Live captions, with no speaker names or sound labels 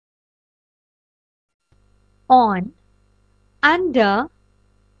on, under.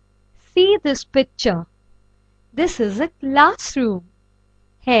 See this picture. This is a classroom.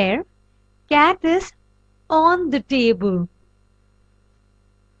 Here, cat is on the table.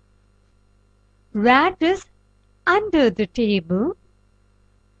 Rat is under the table.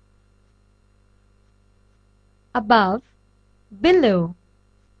 Above, below.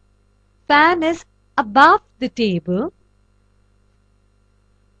 Fan is above the table.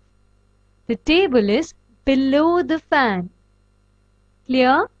 The table is below the fan.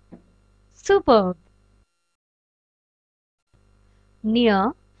 Clear? Superb.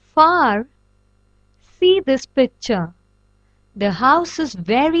 Near, far. See this picture. The house is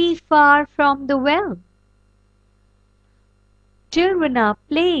very far from the well. Children are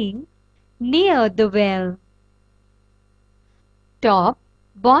playing near the well. Top,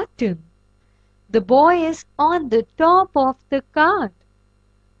 bottom. The boy is on the top of the cart.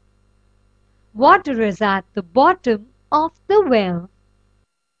 Water is at the bottom of the well.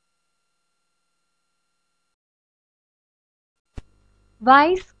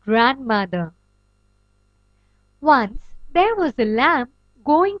 Wise grandmother. Once there was a lamb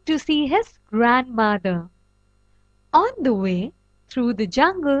going to see his grandmother. On the way through the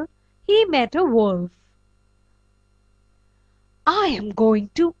jungle, he met a wolf. "I am going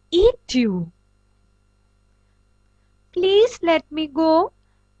to eat you." "Please let me go.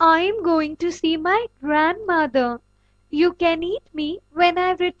 I am going to see my grandmother. You can eat me when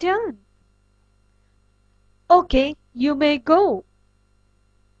I return." "Okay, you may go."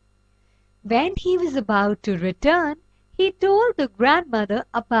 When he was about to return, he told the grandmother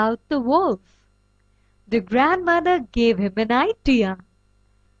about the wolf. The grandmother gave him an idea.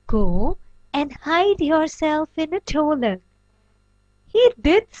 "Go and hide yourself in a tolak." He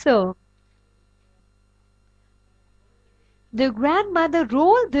did so. The grandmother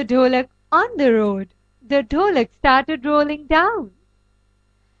rolled the tolak on the road. The tolak started rolling down.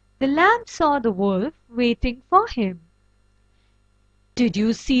 The lamb saw the wolf waiting for him. "Did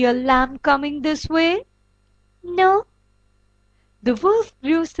you see a lamb coming this way?" "No." The wolf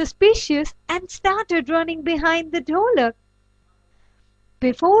grew suspicious and started running behind the tolak.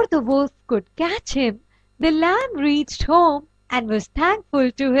 Before the wolf could catch him, the lamb reached home and was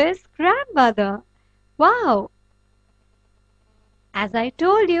thankful to his grandmother. Wow! As I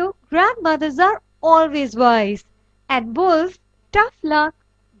told you, grandmothers are always wise. And wolf, tough luck.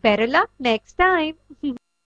 Better luck next time.